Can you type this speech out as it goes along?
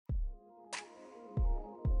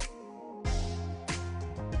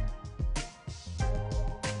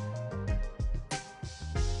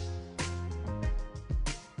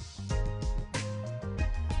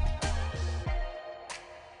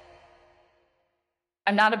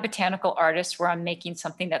I'm not a botanical artist where I'm making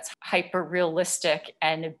something that's hyper realistic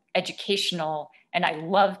and educational. And I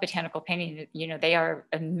love botanical painting. You know, they are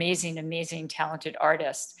amazing, amazing, talented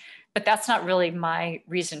artists. But that's not really my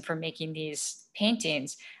reason for making these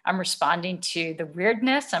paintings. I'm responding to the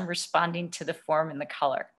weirdness. I'm responding to the form and the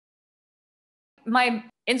color. My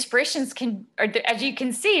inspirations as you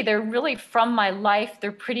can see, they're really from my life.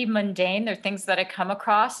 They're pretty mundane. They're things that I come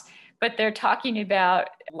across, but they're talking about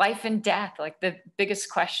life and death, like the biggest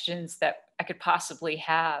questions that I could possibly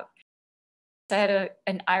have. I had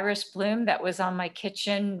an iris bloom that was on my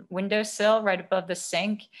kitchen windowsill right above the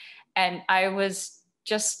sink. And I was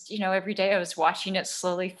just, you know, every day I was watching it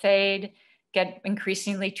slowly fade, get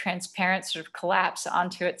increasingly transparent, sort of collapse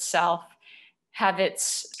onto itself, have its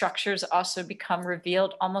structures also become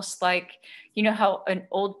revealed, almost like, you know, how an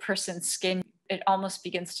old person's skin, it almost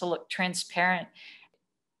begins to look transparent.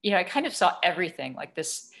 You know, I kind of saw everything, like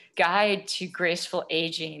this guide to graceful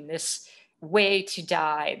aging, this way to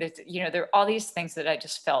die. You know, there are all these things that I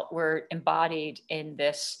just felt were embodied in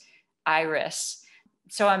this iris.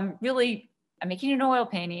 So I'm making an oil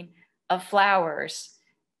painting of flowers.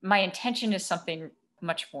 My intention is something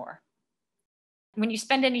much more. When you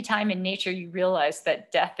spend any time in nature, you realize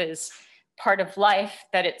that death is part of life,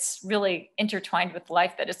 that it's really intertwined with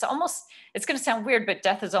life, that it's going to sound weird, but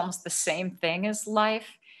death is almost the same thing as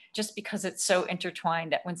life, just because it's so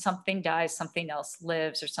intertwined that when something dies, something else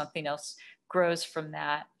lives or something else grows from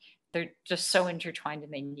that. They're just so intertwined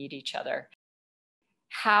and they need each other.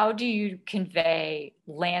 How do you convey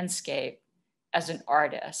landscape as an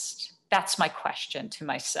artist? That's my question to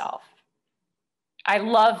myself. I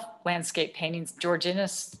love landscape paintings. George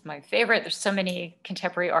Inness, my favorite. There's so many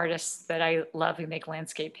contemporary artists that I love who make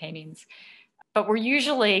landscape paintings. But we're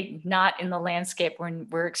usually not in the landscape when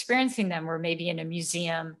we're experiencing them. We're maybe in a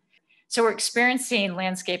museum. So we're experiencing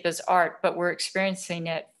landscape as art, but we're experiencing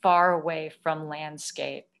it far away from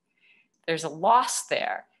landscape. There's a loss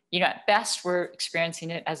there. You know, at best, we're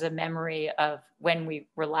experiencing it as a memory of when we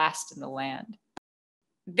were last in the land.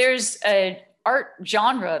 There's an art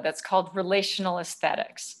genre that's called relational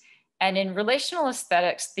aesthetics. And in relational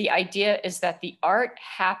aesthetics, the idea is that the art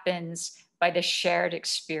happens by the shared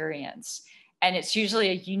experience. And it's usually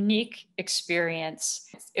a unique experience.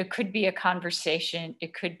 It could be a conversation.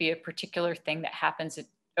 It could be a particular thing that happens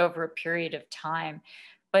over a period of time.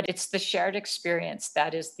 But it's the shared experience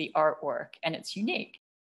that is the artwork, and it's unique.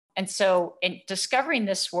 And so in discovering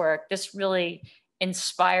this work, this really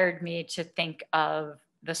inspired me to think of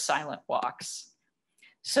the silent walks.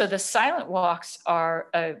 So the silent walks are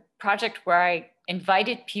a project where I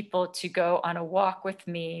invited people to go on a walk with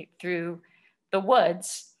me through the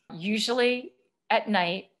woods, usually at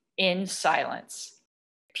night in silence.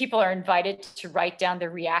 People are invited to write down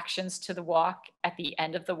their reactions to the walk at the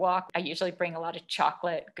end of the walk. I usually bring a lot of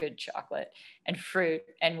chocolate, good chocolate, and fruit,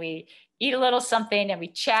 and we eat a little something and we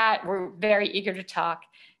chat. We're very eager to talk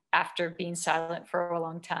after being silent for a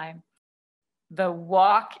long time. The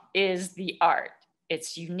walk is the art.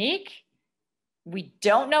 It's unique. We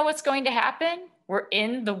don't know what's going to happen. We're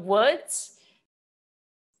in the woods.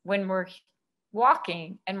 When we're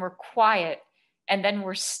walking and we're quiet and then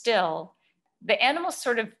we're still, the animals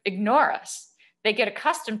sort of ignore us. They get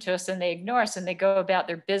accustomed to us and they ignore us and they go about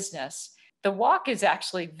their business. The walk is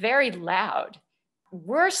actually very loud.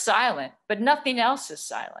 We're silent, but nothing else is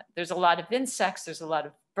silent. There's a lot of insects, there's a lot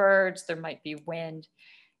of birds, there might be wind.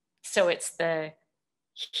 So it's the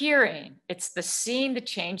hearing, it's the seeing the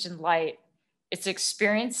change in light, it's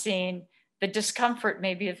experiencing the discomfort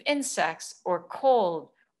maybe of insects or cold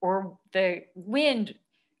or the wind,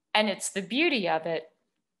 and it's the beauty of it.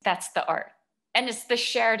 That's the art. And it's the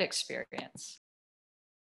shared experience.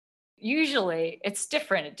 Usually it's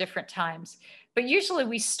different at different times, but usually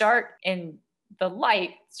we start in the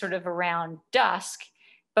light sort of around dusk,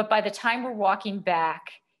 but by the time we're walking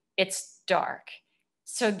back, it's dark.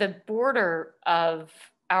 So the border of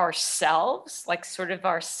ourselves, like sort of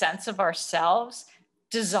our sense of ourselves,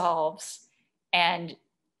 dissolves, and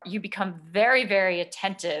you become very, very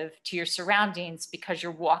attentive to your surroundings because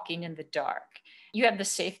you're walking in the dark. You have the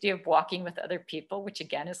safety of walking with other people, which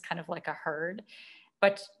again is kind of like a herd,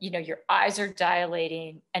 but you know, your eyes are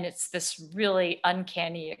dilating and it's this really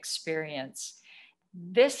uncanny experience.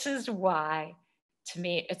 This is why, to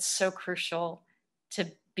me, it's so crucial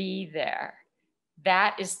to be there.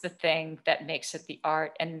 That is the thing that makes it the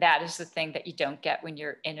art. And that is the thing that you don't get when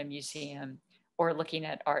you're in a museum or looking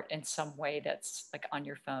at art in some way that's like on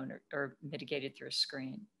your phone or mitigated through a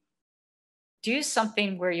screen. Do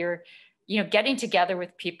something where you're, you know, getting together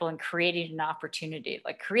with people and creating an opportunity,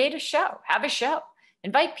 like create a show, have a show,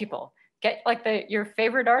 invite people, get like your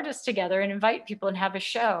favorite artists together and invite people and have a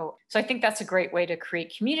show. So I think that's a great way to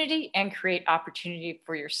create community and create opportunity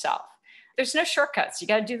for yourself. There's no shortcuts. You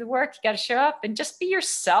got to do the work, you got to show up and just be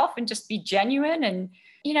yourself and just be genuine. And,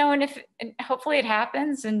 and hopefully it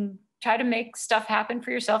happens, and try to make stuff happen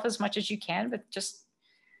for yourself as much as you can, but just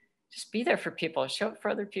be there for people, show up for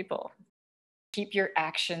other people. Keep your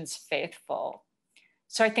actions faithful.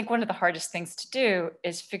 So I think one of the hardest things to do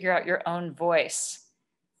is figure out your own voice.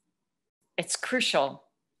 It's crucial,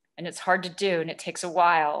 and it's hard to do, and it takes a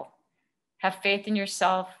while. Have faith in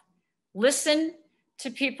yourself. Listen to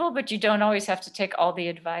people, but you don't always have to take all the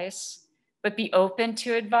advice. But be open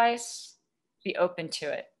to advice. Be open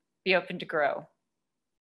to it. Be open to grow.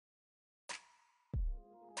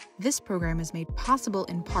 This program is made possible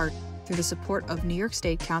in part through the support of New York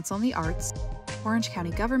State Council on the Arts, Orange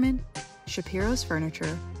County Government, Shapiro's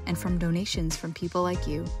Furniture, and from donations from people like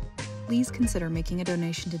you. Please consider making a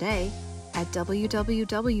donation today at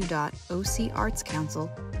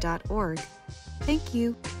www.ocartscouncil.org. Thank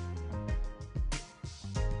you.